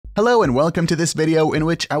Hello and welcome to this video in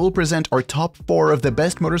which I will present our top 4 of the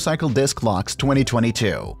best motorcycle disc locks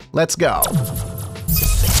 2022. Let's go!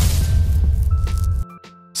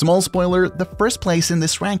 Small spoiler, the first place in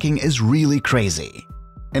this ranking is really crazy.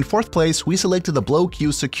 In 4th place, we selected the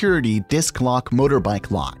Blow-Q Security Disc Lock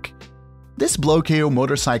Motorbike Lock. This Blow-Q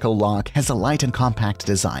motorcycle lock has a light and compact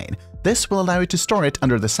design. This will allow you to store it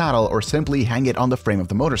under the saddle or simply hang it on the frame of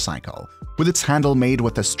the motorcycle. With its handle made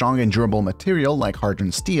with a strong and durable material like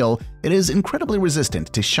hardened steel, it is incredibly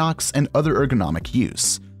resistant to shocks and other ergonomic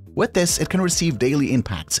use. With this, it can receive daily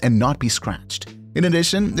impacts and not be scratched. In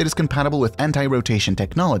addition, it is compatible with anti-rotation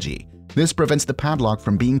technology. This prevents the padlock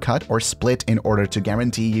from being cut or split in order to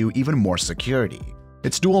guarantee you even more security.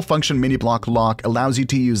 Its dual-function mini-block lock allows you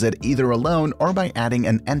to use it either alone or by adding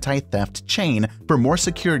an anti-theft chain for more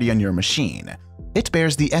security on your machine. It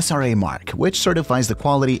bears the SRA mark, which certifies the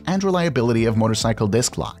quality and reliability of motorcycle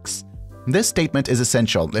disc locks. This statement is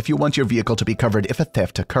essential if you want your vehicle to be covered if a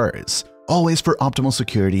theft occurs. Always for optimal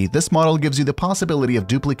security, this model gives you the possibility of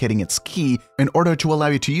duplicating its key in order to allow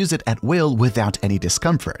you to use it at will without any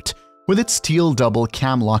discomfort. With its steel double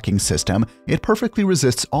cam locking system, it perfectly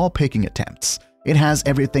resists all picking attempts. It has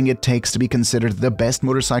everything it takes to be considered the best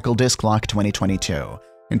motorcycle disc lock 2022.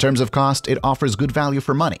 In terms of cost, it offers good value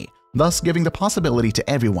for money, thus giving the possibility to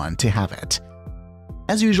everyone to have it.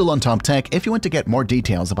 As usual on TopTech, if you want to get more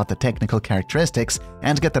details about the technical characteristics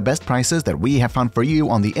and get the best prices that we have found for you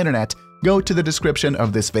on the internet, go to the description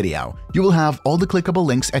of this video. You will have all the clickable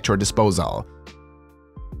links at your disposal.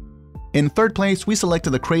 In 3rd place, we selected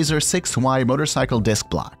the Crazer 6Y motorcycle disc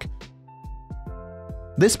block.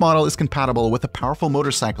 This model is compatible with a powerful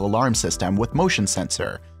motorcycle alarm system with motion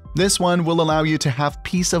sensor. This one will allow you to have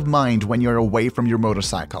peace of mind when you're away from your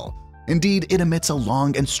motorcycle. Indeed, it emits a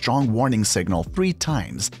long and strong warning signal 3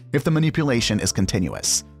 times if the manipulation is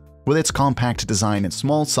continuous. With its compact design and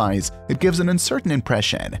small size, it gives an uncertain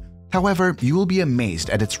impression. However, you will be amazed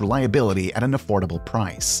at its reliability at an affordable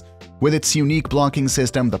price. With its unique blocking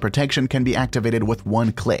system, the protection can be activated with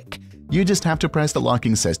one click. You just have to press the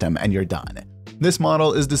locking system and you're done. This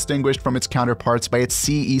model is distinguished from its counterparts by its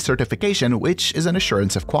CE certification, which is an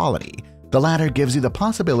assurance of quality. The latter gives you the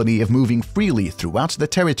possibility of moving freely throughout the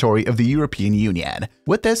territory of the European Union.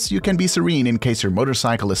 With this, you can be serene in case your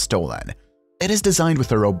motorcycle is stolen. It is designed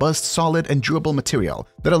with a robust, solid, and durable material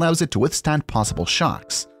that allows it to withstand possible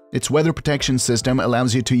shocks. Its weather protection system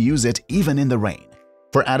allows you to use it even in the rain.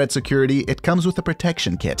 For added security, it comes with a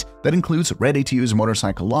protection kit that includes ready-to-use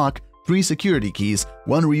motorcycle lock, 3 security keys,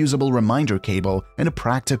 1 reusable reminder cable, and a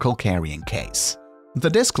practical carrying case. The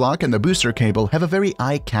disc lock and the booster cable have a very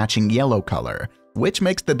eye-catching yellow color, which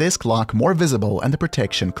makes the disc lock more visible and the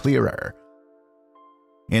protection clearer.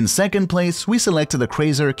 In 2nd place, we selected the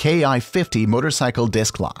Crazer KI50 motorcycle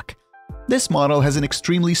disc lock. This model has an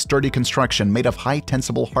extremely sturdy construction made of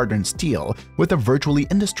high-tensible hardened steel with a virtually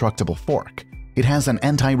indestructible fork. It has an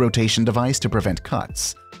anti-rotation device to prevent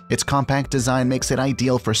cuts. Its compact design makes it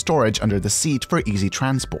ideal for storage under the seat for easy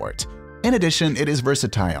transport. In addition, it is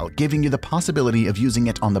versatile, giving you the possibility of using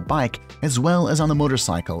it on the bike as well as on the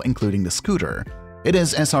motorcycle, including the scooter. It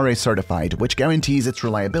is SRA certified, which guarantees its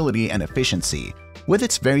reliability and efficiency. With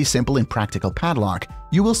its very simple and practical padlock,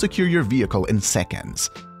 you will secure your vehicle in seconds.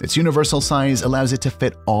 Its universal size allows it to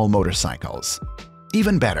fit all motorcycles.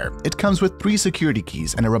 Even better, it comes with 3 security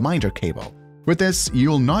keys and a reminder cable. With this,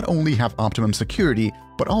 you'll not only have optimum security,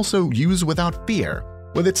 but also use without fear.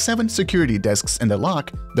 With its 7 security discs in the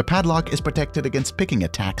lock, the padlock is protected against picking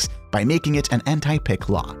attacks by making it an anti-pick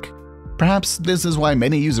lock. Perhaps this is why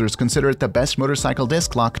many users consider it the best motorcycle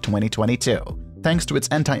disc lock 2022. Thanks to its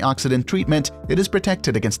antioxidant treatment, it is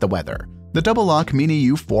protected against the weather. The double lock Mini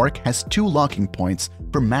U fork has 2 locking points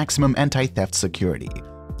for maximum anti-theft security.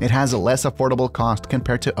 It has a less affordable cost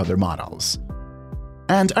compared to other models.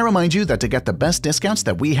 And I remind you that to get the best discounts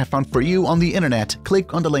that we have found for you on the internet,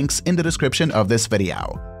 click on the links in the description of this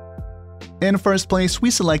video. In 1st place,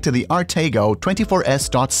 we selected the Artego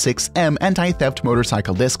 24S.6M anti-theft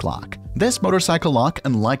motorcycle disc lock. This motorcycle lock,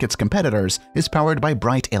 unlike its competitors, is powered by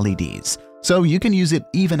bright LEDs, so you can use it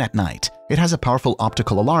even at night. It has a powerful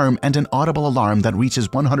optical alarm and an audible alarm that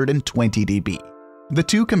reaches 120 dB. The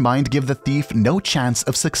two combined give the thief no chance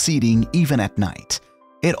of succeeding even at night.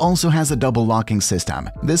 It also has a double locking system.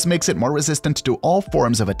 This makes it more resistant to all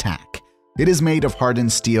forms of attack. It is made of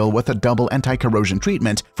hardened steel with a double anti-corrosion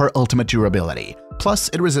treatment for ultimate durability. Plus,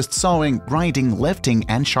 it resists sawing, grinding, lifting,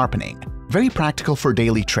 and sharpening. Very practical for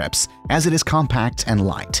daily trips, as it is compact and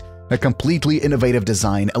light. A completely innovative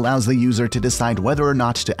design allows the user to decide whether or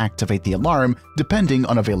not to activate the alarm depending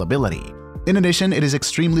on availability. In addition, it is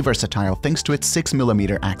extremely versatile thanks to its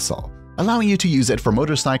 6mm axle. allowing you to use it for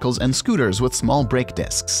motorcycles and scooters with small brake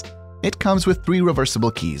discs. It comes with 3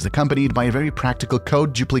 reversible keys accompanied by a very practical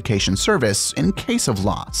code duplication service in case of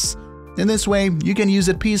loss. In this way, you can use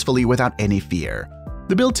it peacefully without any fear.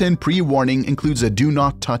 The built-in pre-warning includes a do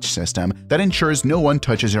not touch system that ensures no one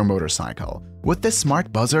touches your motorcycle. With this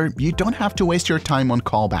smart buzzer, you don't have to waste your time on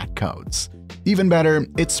callback codes. Even better,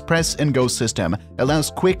 its press and go system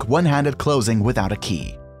allows quick one-handed closing without a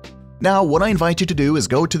key. Now, what I invite you to do is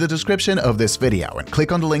go to the description of this video and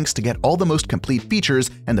click on the links to get all the most complete features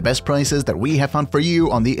and the best prices that we have found for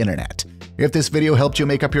you on the internet. If this video helped you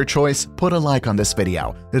make up your choice, put a like on this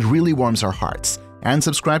video. It really warms our hearts. And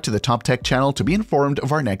subscribe to the TopTech channel to be informed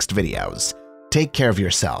of our next videos. Take care of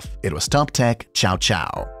yourself. It was TopTech. Ciao,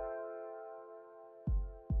 ciao.